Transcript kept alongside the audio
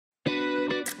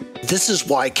this is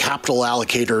why capital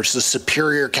allocators, the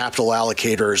superior capital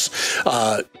allocators,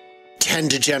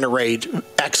 tend to generate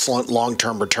excellent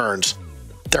long-term returns.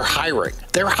 They're hiring.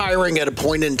 They're hiring at a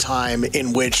point in time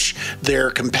in which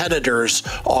their competitors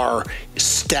are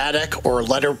static or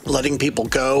letting people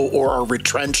go or are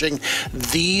retrenching.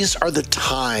 These are the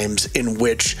times in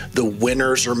which the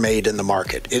winners are made in the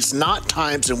market. It's not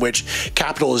times in which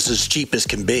capital is as cheap as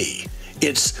can be.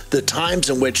 It's the times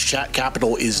in which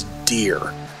capital is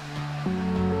dear.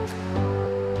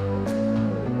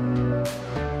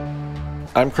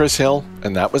 I'm Chris Hill,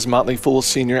 and that was Motley Fool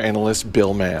senior analyst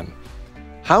Bill Mann.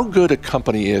 How good a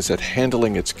company is at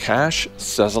handling its cash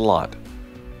says a lot.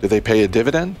 Do they pay a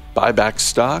dividend, buy back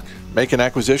stock, make an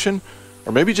acquisition,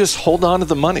 or maybe just hold on to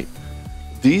the money?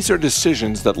 These are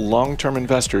decisions that long-term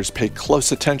investors pay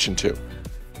close attention to.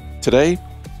 Today,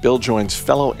 Bill joins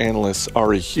fellow analysts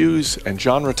Auri Hughes and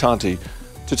John Rotonti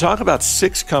to talk about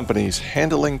 6 companies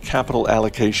handling capital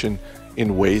allocation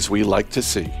in ways we like to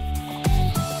see.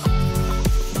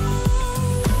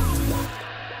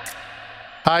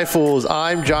 Hi, Fools.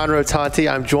 I'm John Rotonti.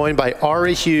 I'm joined by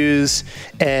Auri Hughes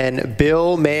and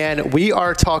Bill Mann. We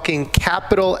are talking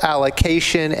capital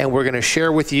allocation, and we're going to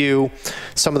share with you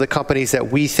some of the companies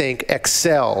that we think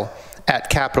excel at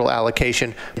capital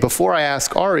allocation. Before I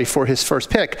ask Auri for his first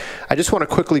pick, I just want to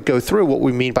quickly go through what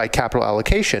we mean by capital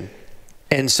allocation.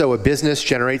 And so a business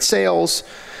generates sales,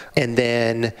 and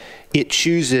then it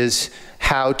chooses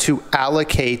how to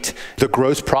allocate the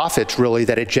gross profits, really,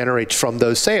 that it generates from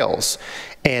those sales.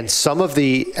 And some of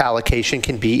the allocation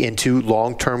can be into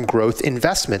long-term growth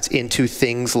investments, into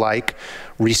things like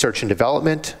research and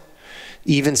development.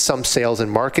 Even some sales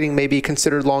and marketing may be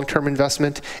considered long-term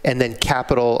investment, and then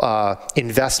capital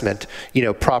investment,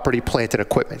 property, plant, and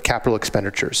equipment, capital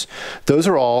expenditures. Those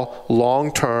are all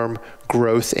long-term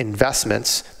growth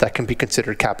investments that can be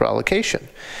considered capital allocation.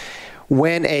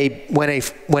 When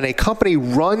a company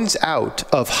runs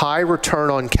out of high return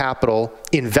on capital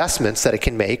investments that it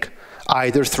can make,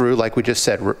 either through, like we just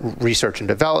said, research and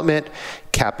development,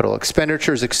 capital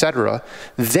expenditures, etc.,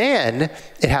 then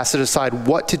it has to decide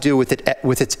what to do with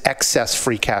its excess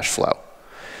free cash flow.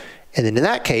 And then in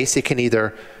that case, it can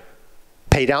either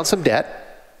pay down some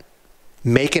debt,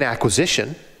 make an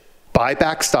acquisition, buy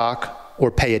back stock,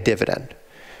 or pay a dividend.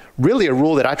 Really a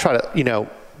rule that I try to,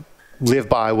 live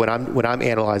by when I'm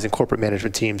analyzing corporate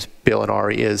management teams, Bill and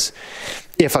Auri, is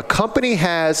if a company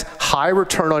has high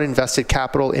return on invested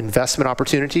capital investment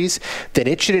opportunities, then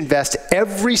it should invest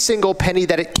every single penny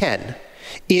that it can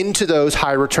into those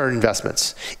high return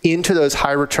investments, into those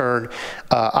high return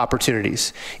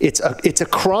opportunities. It's a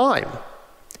crime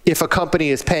if a company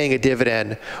is paying a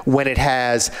dividend when it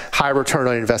has high return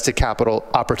on invested capital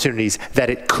opportunities that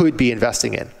it could be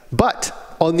investing in. But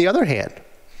on the other hand,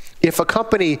 if a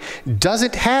company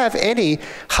doesn't have any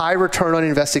high return on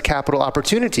invested capital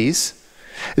opportunities,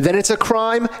 then it's a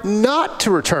crime not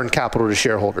to return capital to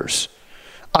shareholders,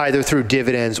 either through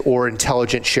dividends or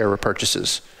intelligent share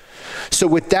repurchases. So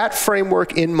with that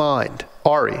framework in mind,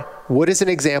 Auri, what is an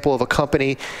example of a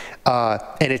company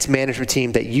and its management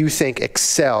team that you think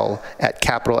excel at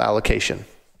capital allocation?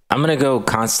 I'm going to go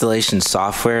Constellation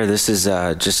Software. This is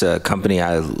just a company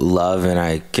I love and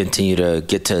I continue to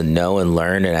get to know and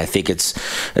learn. And I think it's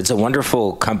a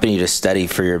wonderful company to study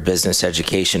for your business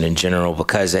education in general,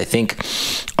 because I think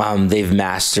they've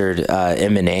mastered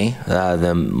M&A,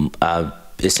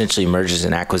 essentially mergers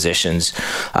and acquisitions.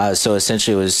 So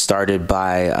essentially it was started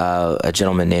by a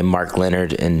gentleman named Mark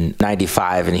Leonard in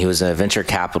 '95, and he was a venture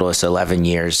capitalist 11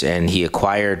 years, and he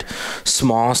acquired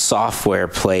small software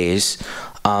plays.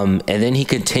 And then he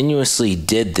continuously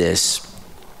did this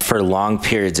for long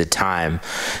periods of time,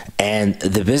 and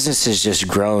the business has just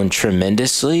grown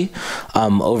tremendously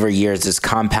over years. It's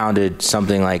compounded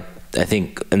something like, I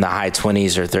think, in the high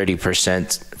 20s or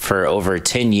 30% for over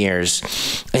 10 years.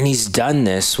 And he's done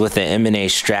this with an M&A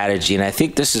strategy. And I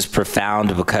think this is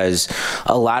profound because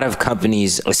a lot of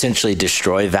companies essentially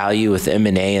destroy value with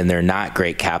M&A, and they're not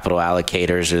great capital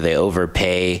allocators, or they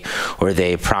overpay, or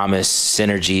they promise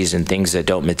synergies and things that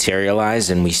don't materialize.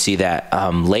 And we see that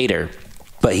later.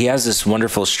 But he has this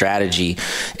wonderful strategy,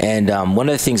 and one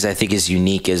of the things I think is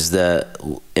unique is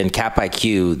in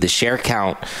CapIQ, the share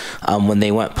count when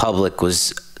they went public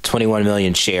was 21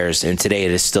 million shares, and today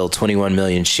it is still 21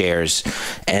 million shares,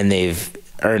 and they've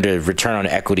earned a return on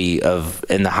equity of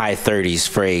in the high 30s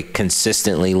for a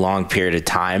consistently long period of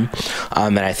time.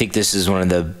 And I think this is one of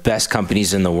the best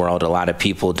companies in the world a lot of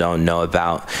people don't know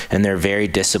about, and they're very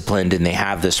disciplined and they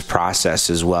have this process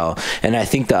as well. And I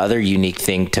think the other unique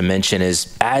thing to mention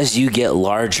is as you get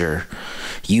larger,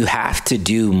 you have to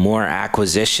do more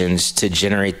acquisitions to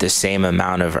generate the same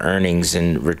amount of earnings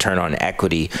and return on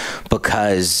equity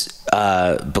because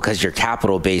your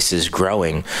capital base is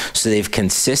growing. So they've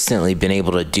consistently been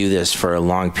able to do this for a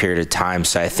long period of time.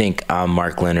 So I think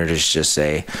Mark Leonard is just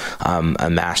a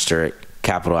master at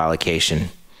capital allocation.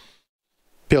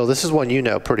 Bill, this is one you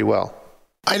know pretty well.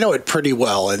 I know it pretty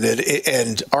well,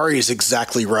 and Auri is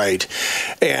exactly right.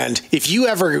 And if you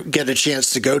ever get a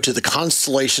chance to go to the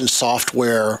Constellation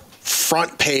Software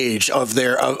front page of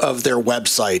their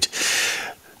website,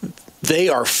 they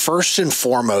are first and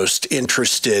foremost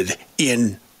interested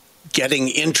in getting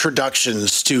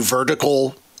introductions to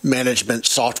vertical management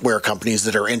software companies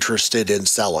that are interested in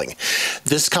selling.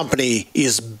 This company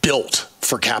is built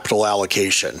for capital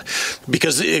allocation,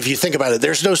 because if you think about it,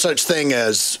 there's no such thing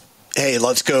as, hey,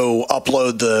 let's go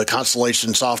upload the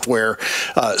Constellation Software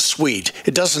suite.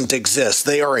 It doesn't exist.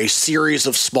 They are a series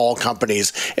of small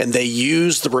companies, and they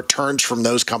use the returns from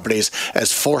those companies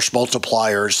as force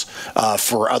multipliers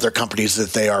for other companies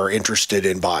that they are interested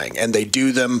in buying. And they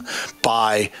do them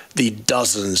by the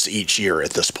dozens each year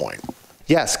at this point.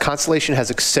 Yes, Constellation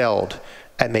has excelled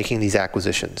at making these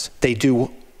acquisitions. They do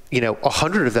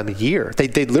 100 of them a year. They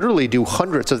literally do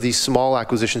hundreds of these small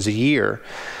acquisitions a year.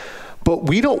 But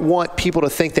we don't want people to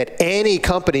think that any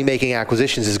company making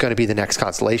acquisitions is going to be the next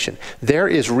Constellation. There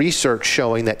is research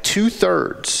showing that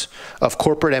 2/3 of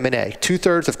corporate M&A,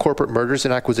 2/3 of corporate mergers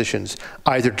and acquisitions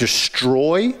either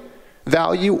destroy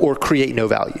value or create no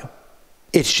value.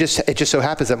 It just so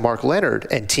happens that Mark Leonard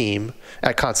and team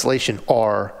at Constellation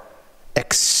are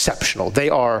exceptional. They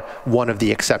are one of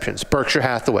the exceptions. Berkshire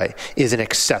Hathaway is an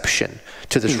exception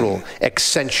to this rule.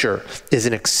 Accenture is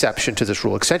an exception to this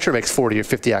rule. Accenture makes 40 or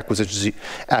 50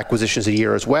 acquisitions a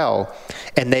year as well.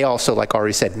 And they also, like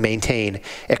Auri said, maintain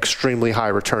extremely high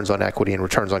returns on equity and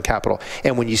returns on capital.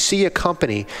 And when you see a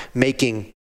company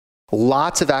making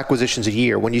lots of acquisitions a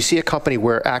year, when you see a company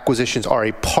where acquisitions are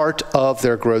a part of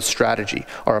their growth strategy,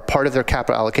 or a part of their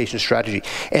capital allocation strategy,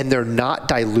 and they're not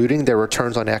diluting their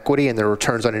returns on equity and their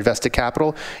returns on invested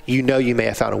capital, you know you may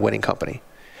have found a winning company.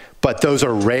 But those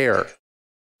are rare.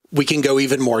 We can go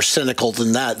even more cynical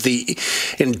than that.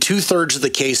 In 2/3 of the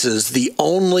cases, the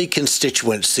only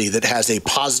constituency that has a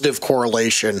positive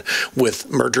correlation with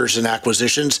mergers and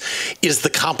acquisitions is the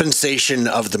compensation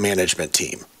of the management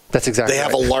team. That's exactly right. They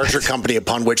have a larger company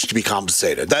upon which to be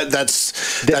compensated. That's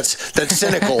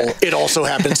cynical. It also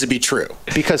happens to be true.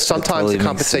 Because sometimes the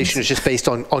compensation is just based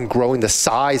on growing the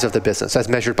size of the business as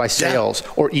measured by sales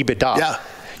or EBITDA.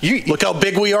 Yeah. Look how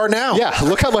big we are now. Yeah,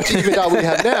 look how much EBITDA we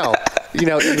have now.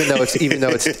 Even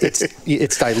though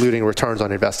it's diluting returns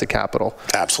on invested capital.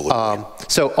 Absolutely.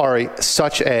 So Auri,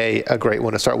 such a great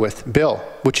one to start with. Bill,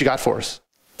 what you got for us?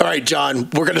 All right, John,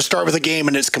 we're going to start with a game,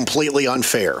 and it's completely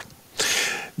unfair.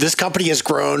 This company has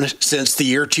grown since the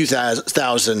year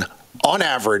 2000, on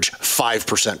average,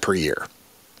 5% per year.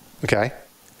 Okay.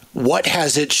 What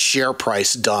has its share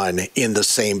price done in the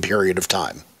same period of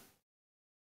time?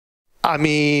 I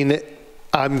mean,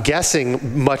 I'm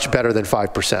guessing much better than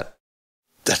 5%.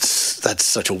 That's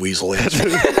such a weasel answer.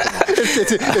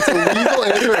 it's a weasel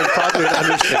answer and probably an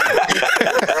understatement.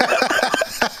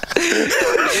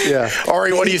 Yeah.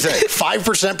 Auri, what do you think?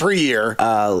 5% per year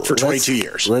for 22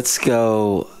 years. Let's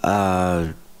go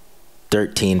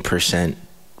 13%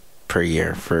 per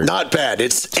year. Not bad.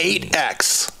 It's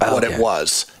 8x what it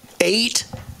was.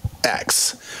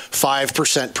 8x.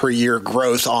 5% per year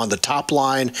growth on the top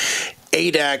line.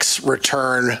 8x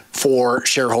return for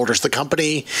shareholders. The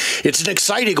company, it's an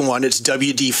exciting one. It's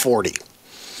WD-40.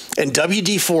 And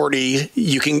WD-40,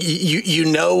 you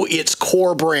know its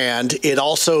core brand. It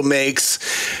also makes,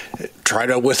 try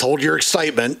to withhold your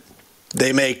excitement,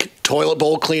 they make toilet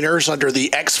bowl cleaners under the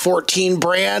X14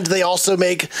 brand. They also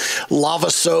make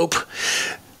lava soap.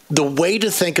 The way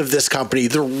to think of this company,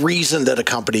 the reason that a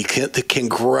company can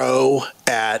grow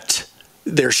at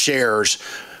their shares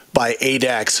by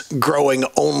 8x, growing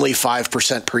only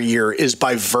 5% per year, is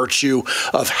by virtue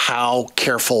of how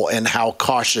careful and how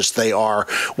cautious they are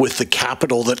with the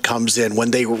capital that comes in.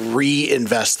 When they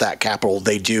reinvest that capital,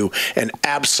 they do an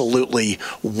absolutely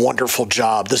wonderful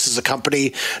job. This is a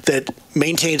company that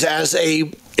maintains, as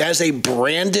a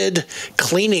branded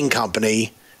cleaning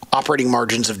company, operating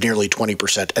margins of nearly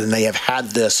 20%, and they have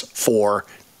had this for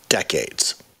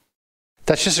decades.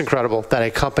 That's just incredible that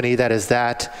a company that is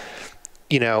that,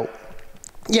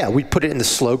 Yeah, we put it in the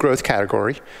slow growth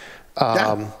category.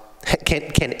 Can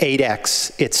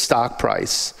 8x its stock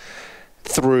price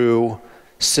through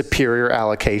superior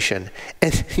allocation.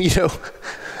 And,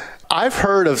 I've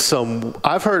heard of,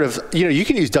 you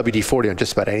can use WD-40 on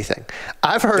just about anything.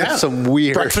 I've heard of some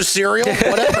weird. Breakfast cereal,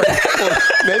 whatever. Well,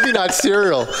 maybe not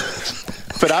cereal,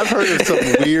 but I've heard of some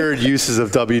weird uses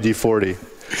of WD-40.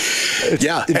 It's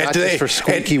not just for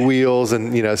squeaky wheels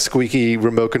and, squeaky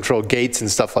remote control gates and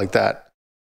stuff like that.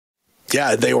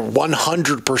 Yeah, they were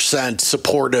 100%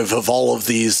 supportive of all of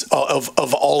these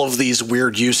all of these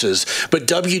weird uses. But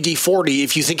WD-40,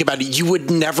 if you think about it, you would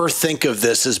never think of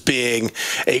this as being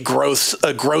a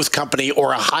growth company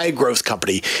or a high growth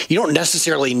company. You don't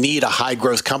necessarily need a high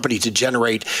growth company to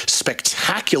generate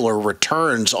spectacular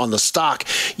returns on the stock.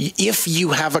 If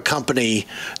you have a company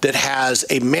that has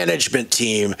a management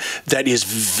team that is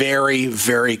very,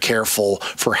 very careful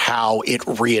for how it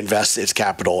reinvests its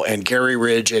capital, and Gary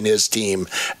Ridge and his team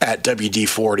at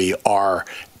WD-40 are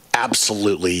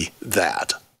absolutely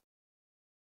that.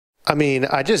 I mean,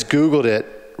 I just Googled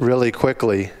it really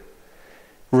quickly.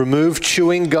 Remove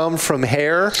chewing gum from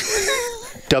hair,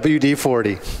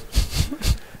 WD-40.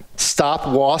 Stop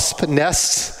wasp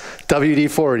nests,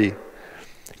 WD-40.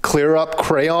 Clear up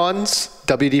crayons,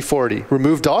 WD-40.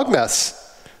 Remove dog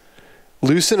mess.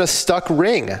 Loosen a stuck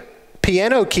ring.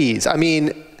 Piano keys. I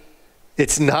mean,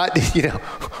 it's not,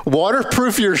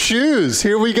 waterproof your shoes.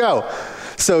 Here we go.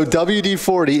 So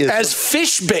WD-40 is as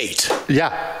fish bait.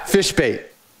 Yeah, fish bait.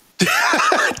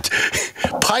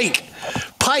 Pike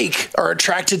are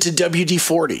attracted to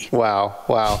WD-40.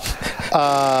 Wow.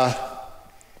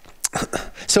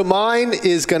 So mine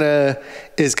is gonna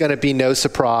be no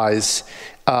surprise.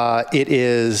 It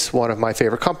is one of my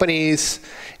favorite companies,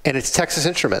 and it's Texas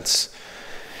Instruments.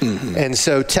 Mm-hmm. And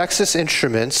so Texas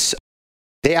Instruments,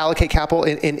 they allocate capital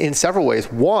in several ways.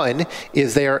 One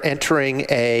is they are entering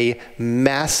a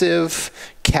massive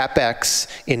CapEx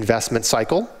investment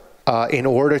cycle in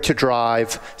order to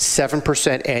drive 7%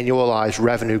 annualized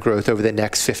revenue growth over the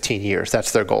next 15 years.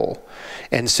 That's their goal.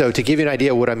 And so to give you an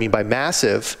idea of what I mean by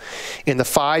massive, in the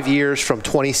 5 years from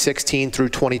 2016 through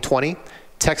 2020,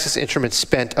 Texas Instruments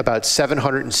spent about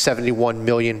 $771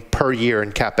 million per year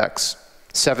in CapEx.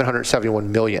 $771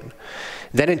 million.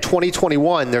 Then in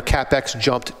 2021, their CapEx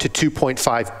jumped to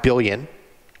 $2.5 billion.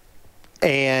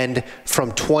 And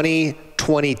from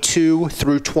 2022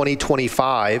 through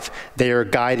 2025, they are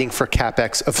guiding for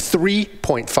CapEx of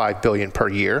 $3.5 billion per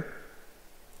year.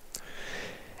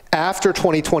 After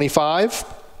 2025,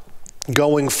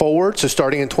 going forward, so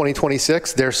starting in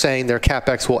 2026, they're saying their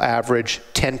CapEx will average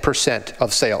 10%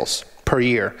 of sales per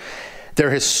year. Their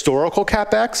historical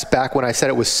CapEx, back when I said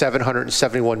it was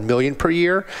 $771 million per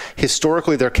year,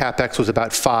 historically their CapEx was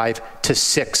about 5 to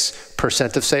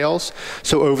 6% of sales.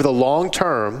 So over the long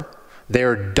term,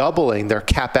 they're doubling their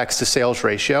CapEx to sales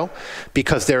ratio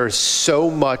because there is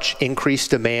so much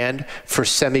increased demand for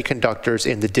semiconductors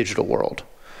in the digital world.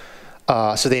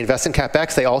 So they invest in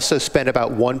CapEx. They also spend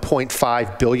about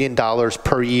 $1.5 billion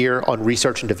per year on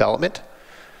research and development.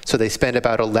 So they spend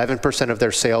about 11% of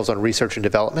their sales on research and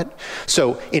development.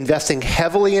 So investing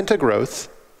heavily into growth,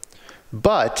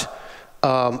 but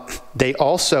they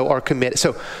also are committed.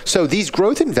 So these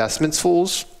growth investments,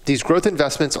 fools, these growth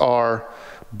investments are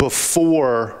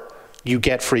before you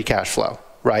get free cash flow,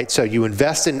 right? So you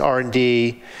invest in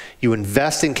R&D, you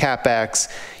invest in CapEx,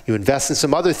 you invest in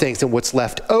some other things, and what's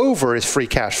left over is free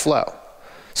cash flow.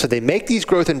 So they make these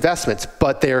growth investments,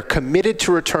 but they're committed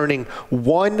to returning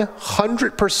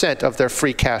 100% of their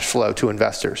free cash flow to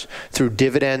investors through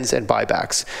dividends and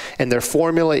buybacks. And their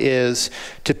formula is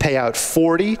to pay out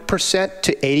 40%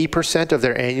 to 80% of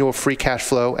their annual free cash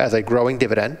flow as a growing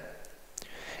dividend,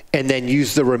 and then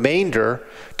use the remainder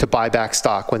to buy back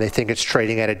stock when they think it's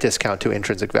trading at a discount to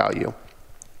intrinsic value.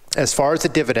 As far as the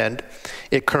dividend,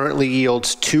 it currently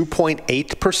yields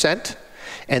 2.8%.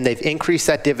 And they've increased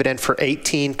that dividend for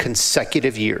 18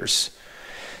 consecutive years.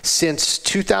 Since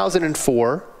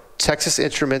 2004, Texas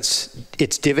Instruments,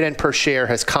 its dividend per share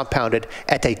has compounded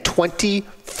at a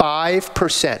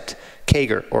 25%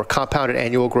 CAGR, or compounded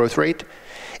annual growth rate.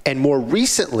 And more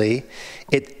recently,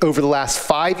 over the last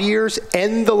 5 years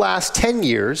and the last 10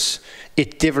 years,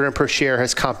 its dividend per share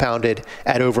has compounded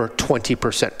at over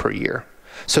 20% per year.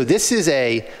 So this is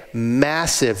a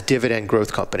massive dividend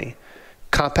growth company.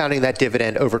 Compounding that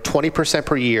dividend over 20%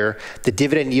 per year. The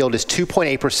dividend yield is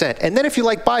 2.8%. And then if you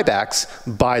like buybacks,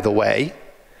 by the way,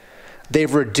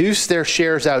 they've reduced their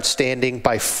shares outstanding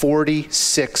by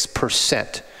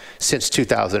 46% since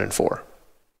 2004.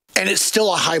 And it's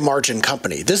still a high margin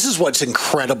company. This is what's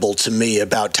incredible to me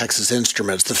about Texas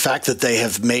Instruments, the fact that they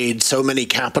have made so many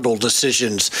capital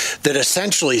decisions that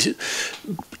essentially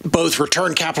both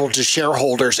return capital to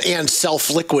shareholders and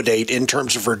self-liquidate in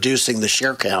terms of reducing the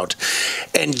share count.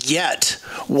 And yet,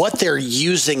 what they're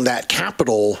using that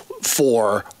capital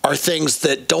for are things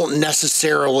that don't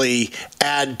necessarily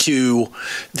add to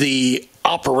the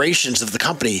operations of the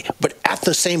company, but at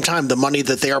the same time, the money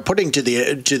that they are putting to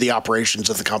the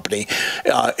operations of the company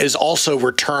is also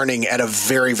returning at a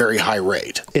very, very high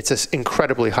rate. It's an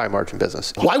incredibly high margin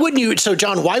business. Why wouldn't you? So,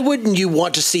 John, why wouldn't you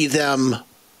want to see them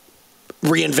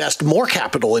reinvest more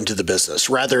capital into the business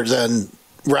rather than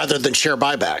share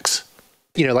buybacks?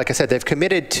 You know, like I said, they've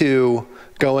committed to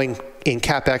going in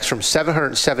CapEx from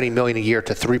 $770 million a year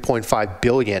to $3.5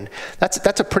 billion.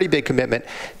 That's a pretty big commitment.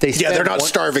 They're not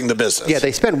starving the business. Yeah,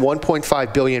 they spend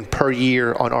 $1.5 billion per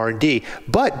year on R&D.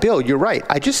 But Bill, you're right.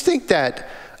 I just think that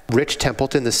Rich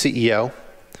Templeton, the CEO,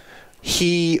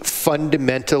 he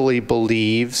fundamentally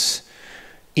believes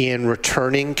in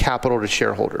returning capital to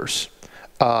shareholders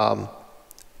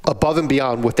above and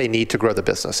beyond what they need to grow the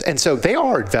business. And so they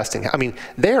are investing. I mean,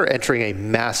 they are entering a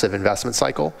massive investment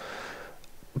cycle.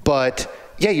 But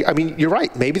yeah, I mean, you're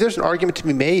right. Maybe there's an argument to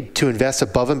be made to invest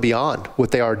above and beyond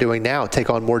what they are doing now, take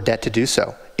on more debt to do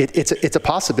so. It's a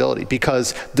possibility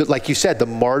because, like you said, the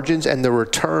margins and the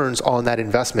returns on that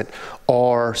investment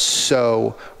are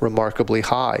so remarkably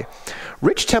high.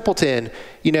 Rich Templeton,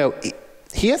 you know,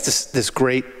 he has this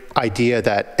great idea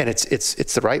that, and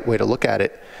it's the right way to look at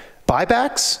it.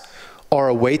 Buybacks are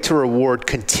a way to reward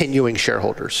continuing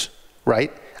shareholders,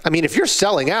 right? I mean, if you're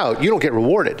selling out, you don't get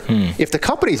rewarded. If the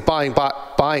company's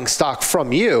buying stock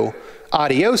from you,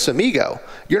 adios amigo,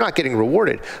 you're not getting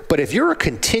rewarded. But if you're a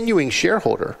continuing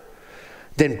shareholder,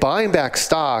 then buying back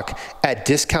stock at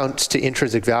discounts to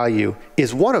intrinsic value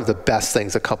is one of the best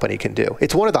things a company can do.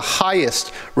 It's one of the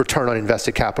highest return on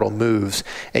invested capital moves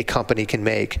a company can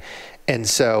make. And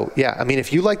so, yeah, I mean,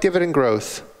 if you like dividend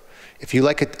growth, if you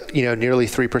like a nearly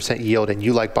 3% yield and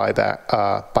you like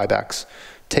buybacks,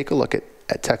 take a look at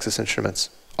Texas Instruments.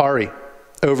 Auri,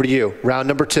 over to you. Round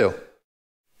number 2.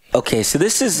 Okay, so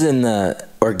this is in the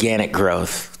organic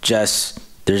growth. Just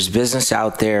there's business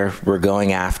out there. We're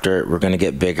going after it. We're going to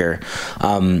get bigger,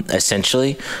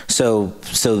 essentially. So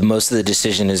most of the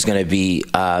decision is going to be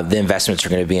the investments are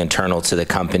going to be internal to the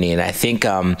company. And I think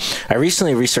I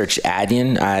recently researched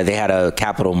ADYEY. They had a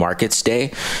capital markets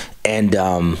day. And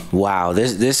wow,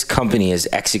 this company is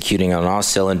executing on all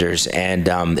cylinders, and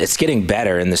it's getting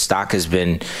better, and the stock has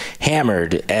been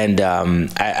hammered. And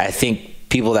I think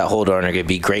people that hold on are going to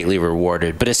be greatly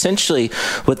rewarded. But essentially,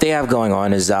 what they have going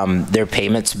on is their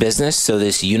payments business, so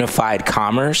this unified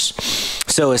commerce.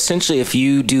 So essentially, if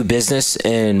you do business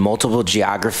in multiple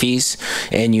geographies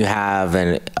and you have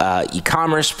an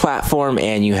e-commerce platform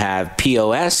and you have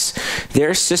POS,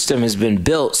 their system has been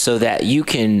built so that you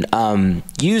can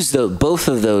use both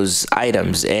of those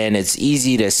items, and it's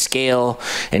easy to scale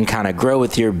and kind of grow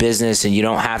with your business, and you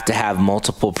don't have to have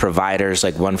multiple providers,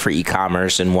 like one for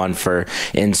e-commerce and one for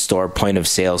in-store point of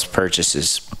sales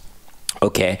purchases.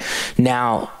 Okay,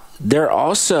 now they're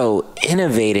also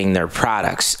innovating their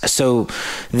products. So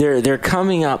they're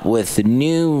coming up with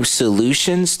new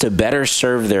solutions to better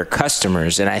serve their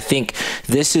customers. And I think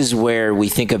this is where we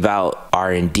think about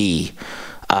R&D.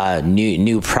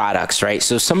 New products, right?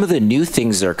 So some of the new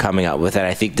things they're coming up with, and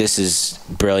I think this is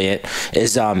brilliant,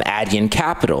 is ADYEY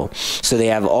Capital. So they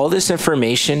have all this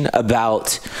information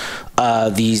about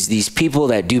these people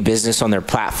that do business on their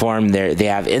platform. They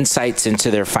have insights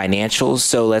into their financials.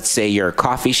 So let's say you're a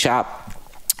coffee shop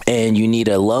and you need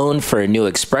a loan for a new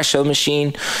espresso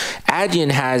machine. ADYEY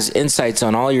has insights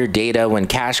on all your data when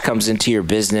cash comes into your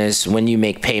business, when you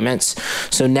make payments.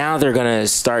 So now they're going to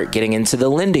start getting into the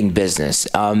lending business,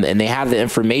 and they have the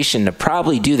information to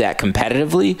probably do that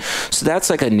competitively. So that's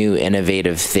like a new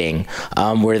innovative thing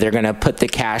where they're going to put the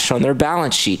cash on their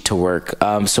balance sheet to work.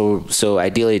 So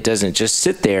ideally it doesn't just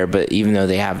sit there, but even though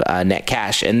they have net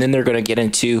cash, and then they're going to get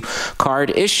into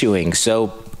card issuing.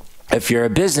 So if you're a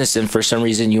business and for some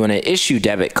reason you want to issue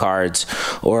debit cards,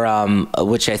 or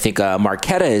which I think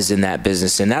BRK.A is in that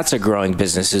business, and that's a growing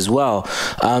business as well.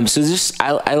 So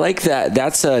I like that.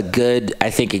 That's a good, I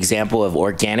think, example of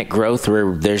organic growth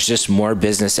where there's just more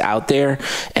business out there,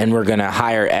 and we're going to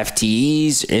hire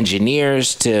FTEs,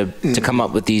 engineers to come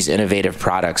up with these innovative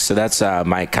products. So that's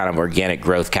my kind of organic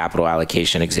growth capital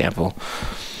allocation example.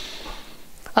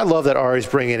 I love that Ari's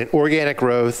bringing in organic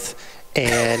growth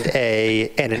and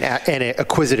an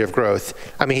acquisitive growth.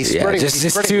 I mean, he's spreading.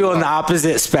 Just two on the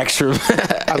opposite spectrum.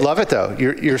 I love it though.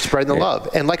 You're spreading the love.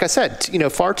 And like I said,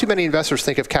 far too many investors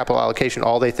think of capital allocation.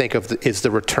 All they think of is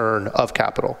the return of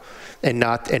capital, and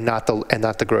not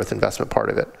the growth investment part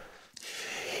of it.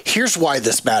 Here's why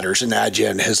this matters, and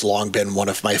Adyen has long been one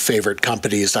of my favorite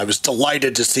companies. I was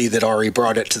delighted to see that Auri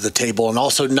brought it to the table, and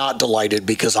also not delighted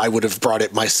because I would have brought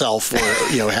it myself,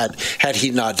 had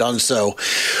he not done so.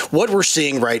 What we're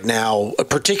seeing right now,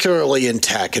 particularly in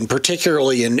tech and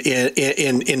particularly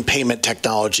in payment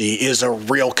technology, is a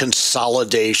real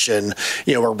consolidation,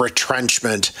 a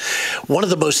retrenchment. One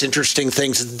of the most interesting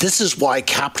things, this is why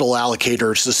capital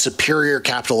allocators, the superior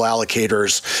capital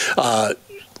allocators,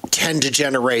 tend to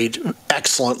generate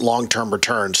excellent long-term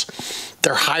returns.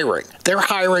 They're hiring. They're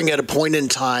hiring at a point in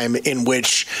time in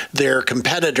which their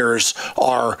competitors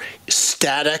are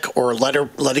static or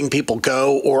letting people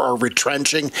go or are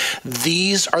retrenching.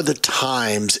 These are the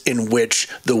times in which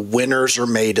the winners are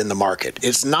made in the market.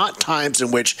 It's not times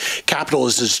in which capital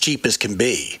is as cheap as can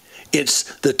be.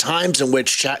 It's the times in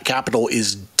which capital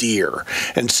is dear.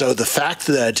 And so the fact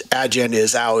that Adyen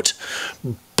is out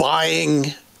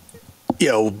buying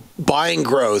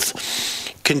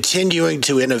growth, continuing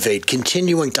to innovate,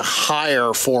 continuing to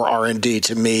hire for R&D,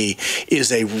 to me,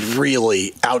 is a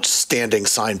really outstanding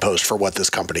signpost for what this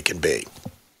company can be.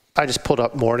 I just pulled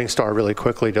up Morningstar really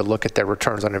quickly to look at their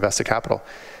returns on invested capital.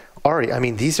 Auri, I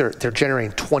mean, they're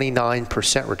generating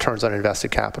 29% returns on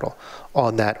invested capital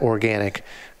on that organic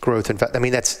growth. I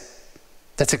mean, that's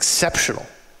exceptional.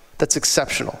 That's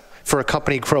exceptional for a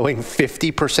company growing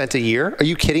 50% a year. Are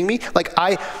you kidding me?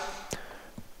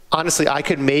 Honestly, I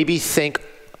could maybe think.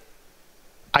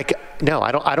 I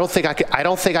don't think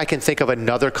I can think of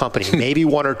another company, maybe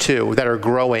one or two, that are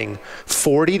growing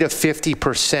 40 to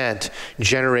 50%,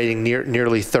 generating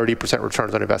nearly 30%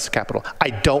 returns on invested capital. I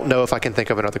don't know if I can think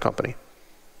of another company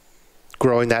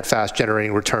growing that fast,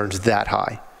 generating returns that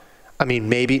high. I mean,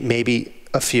 maybe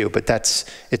a few, but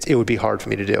it would be hard for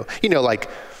me to do. Like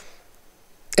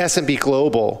S&P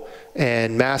Global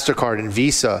and MasterCard and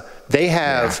Visa, they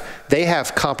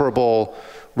have comparable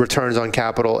returns on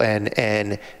capital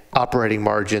and operating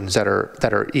margins that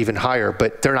are even higher,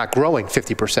 but they're not growing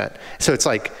 50%. So it's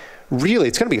like, really,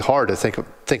 it's going to be hard to think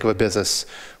of a business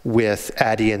with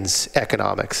Adyen's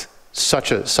economics.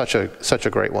 Such a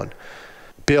great one.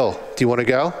 Bill, do you want to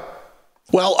go?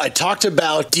 Well, I talked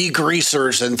about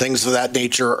degreasers and things of that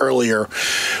nature earlier.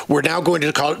 We're now going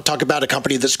to talk about a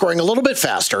company that's growing a little bit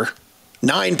faster,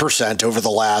 9% over the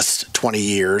last 20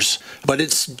 years, but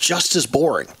it's just as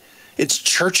boring. It's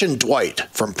Church & Dwight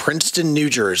from Princeton, New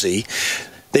Jersey.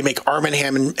 They make Arm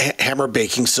 & Hammer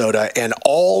baking soda and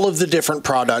all of the different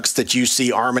products that you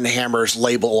see Arm & Hammer's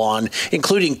label on,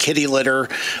 including kitty litter,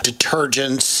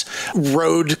 detergents,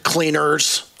 road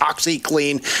cleaners,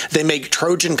 OxyClean. They make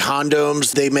Trojan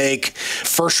condoms. They make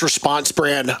first response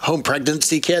brand home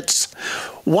pregnancy kits.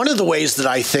 One of the ways that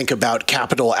I think about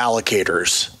capital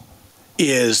allocators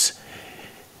is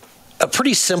a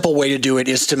pretty simple way to do it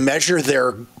is to measure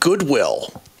their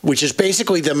goodwill, which is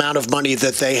basically the amount of money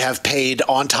that they have paid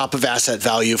on top of asset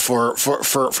value for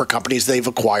companies they've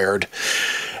acquired,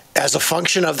 as a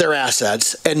function of their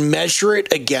assets, and measure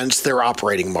it against their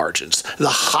operating margins. The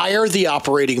higher the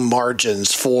operating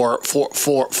margins for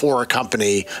a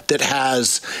company that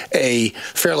has a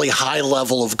fairly high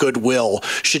level of goodwill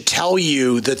should tell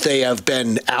you that they have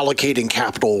been allocating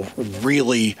capital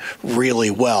really,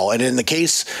 really well. And in the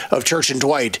case of Church &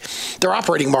 Dwight, their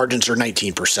operating margins are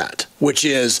 19%, which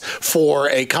is, for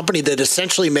a company that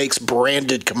essentially makes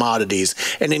branded commodities,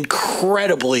 an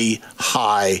incredibly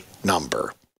high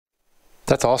number.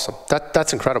 That's awesome.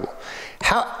 That's incredible.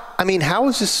 How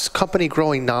is this company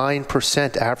growing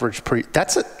 9% average per?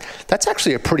 That's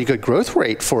actually a pretty good growth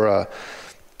rate for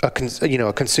a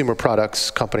consumer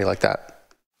products company like that.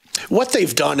 What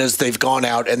they've done is they've gone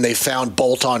out and they found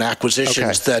bolt-on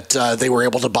acquisitions that they were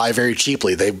able to buy very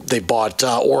cheaply. They bought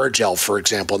Orajel, for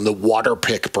example, and the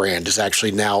Waterpik brand is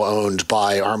actually now owned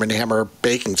by Arm & Hammer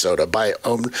Baking Soda,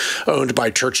 owned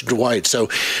by Church & Dwight. So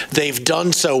they've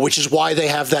done so, which is why they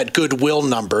have that goodwill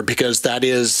number, because that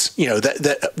is,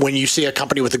 that when you see a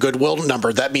company with a goodwill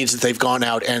number, that means that they've gone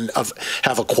out and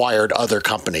have acquired other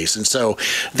companies. And so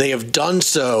they have done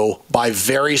so by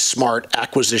very smart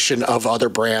acquisition of other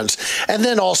brands. And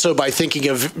then also by thinking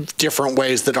of different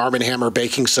ways that Arm & Hammer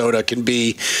baking soda can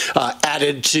be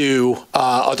added to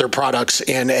other products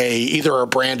in either a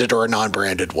branded or a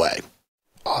non-branded way.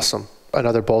 Awesome.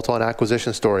 Another bolt-on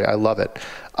acquisition story. I love it.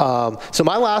 So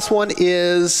my last one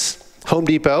is Home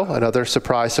Depot, another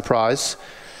surprise.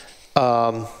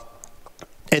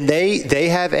 And they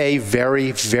have a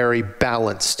very, very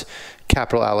balanced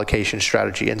capital allocation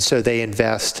strategy. And so they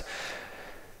invest,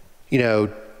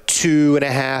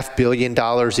 $2.5 billion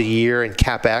a year in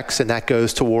CapEx, and that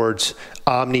goes towards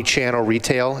omni-channel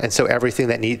retail. And so everything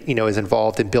that is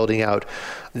involved in building out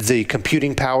the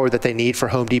computing power that they need for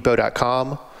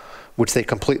HomeDepot.com, which they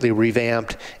completely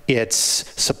revamped, its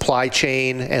supply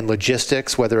chain and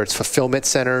logistics, whether it's fulfillment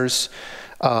centers,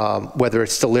 whether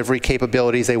it's delivery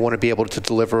capabilities. They want to be able to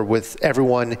deliver with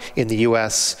everyone in the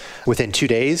US within 2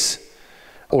 days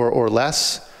or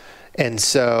less. And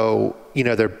so,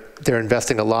 they're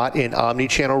investing a lot in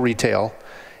omni-channel retail.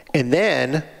 And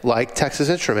then, like Texas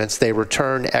Instruments, they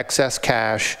return excess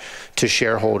cash to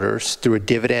shareholders through a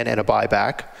dividend and a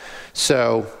buyback.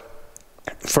 So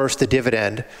first, the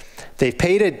dividend. They've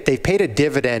paid a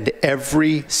dividend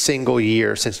every single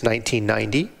year since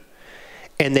 1990.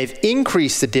 And they've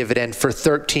increased the dividend for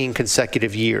 13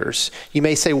 consecutive years. You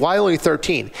may say, why only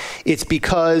 13? It's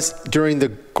because during the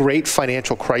great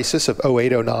financial crisis of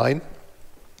 08-09,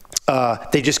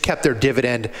 they just kept their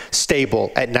dividend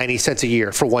stable at 90 cents a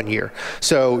year for 1 year.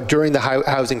 So during the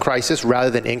housing crisis, rather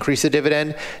than increase the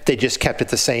dividend, they just kept it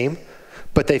the same.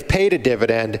 But they've paid a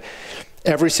dividend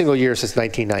every single year since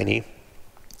 1990.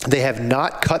 They have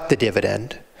not cut the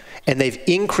dividend, and they've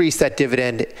increased that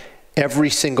dividend every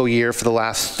single year for the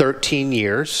last 13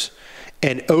 years.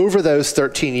 And over those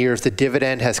 13 years, the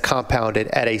dividend has compounded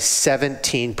at a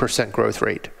 17% growth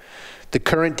rate. The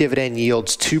current dividend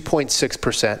yields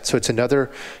 2.6%, so it's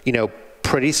another,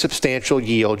 pretty substantial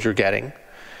yield you're getting.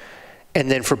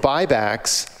 And then for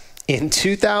buybacks, in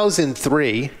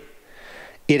 2003,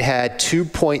 it had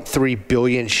 2.3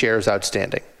 billion shares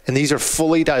outstanding. And these are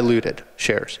fully diluted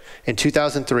shares. In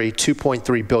 2003,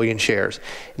 2.3 billion shares.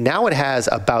 Now it has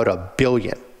about 1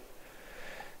 billion.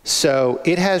 So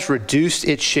it has reduced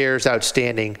its shares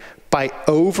outstanding by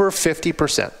over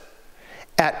 50%.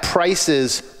 At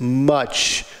prices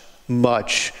much,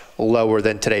 much lower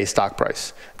than today's stock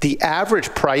price. The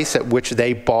average price at which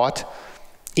they bought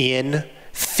in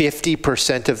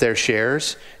 50% of their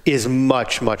shares is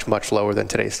much, much, much lower than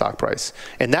today's stock price.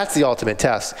 And that's the ultimate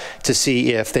test to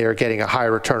see if they are getting a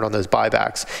higher return on those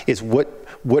buybacks, is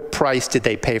what price did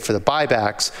they pay for the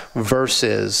buybacks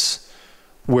versus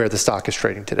where the stock is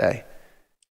trading today.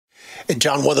 And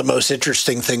John, one of the most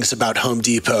interesting things about Home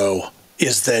Depot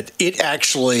is that it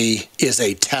actually is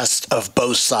a test of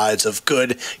both sides of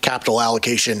good capital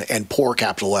allocation and poor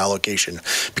capital allocation,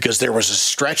 because there was a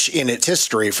stretch in its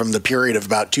history from the period of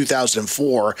about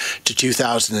 2004 to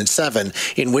 2007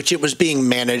 in which it was being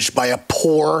managed by a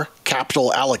poor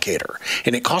capital allocator.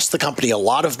 And it cost the company a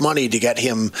lot of money to get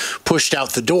him pushed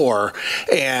out the door.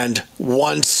 And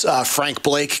once Frank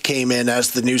Blake came in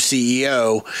as the new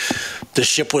CEO, the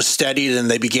ship was steadied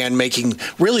and they began making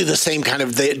really the same kind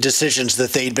of decisions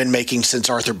that they'd been making since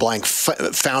Arthur Blank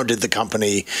founded the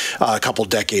company a couple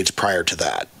decades prior to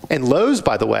that. And Lowe's,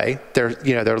 by the way,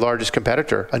 their largest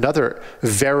competitor, another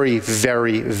very,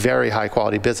 very, very high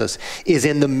quality business, is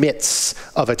in the midst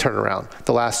of a turnaround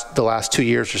the last 2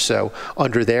 years or so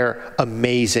under their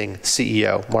amazing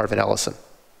CEO, Marvin Ellison.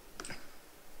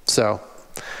 So,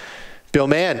 Bill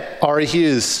Mann, Auri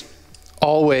Hughes,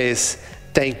 always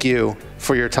thank you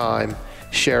for your time,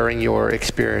 sharing your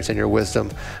experience and your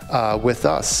wisdom with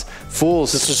us.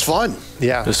 Fools. This was fun.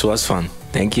 Yeah. This was fun.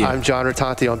 Thank you. I'm John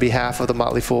Rotonti on behalf of the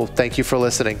Motley Fool. Thank you for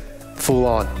listening. Fool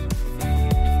on.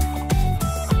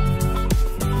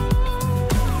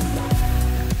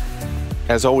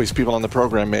 As always, people on the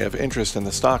program may have interest in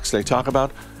the stocks they talk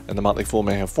about, and the Motley Fool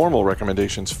may have formal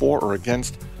recommendations for or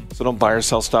against, so don't buy or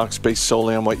sell stocks based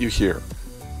solely on what you hear.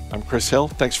 I'm Chris Hill.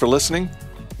 Thanks for listening.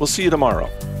 We'll see you tomorrow.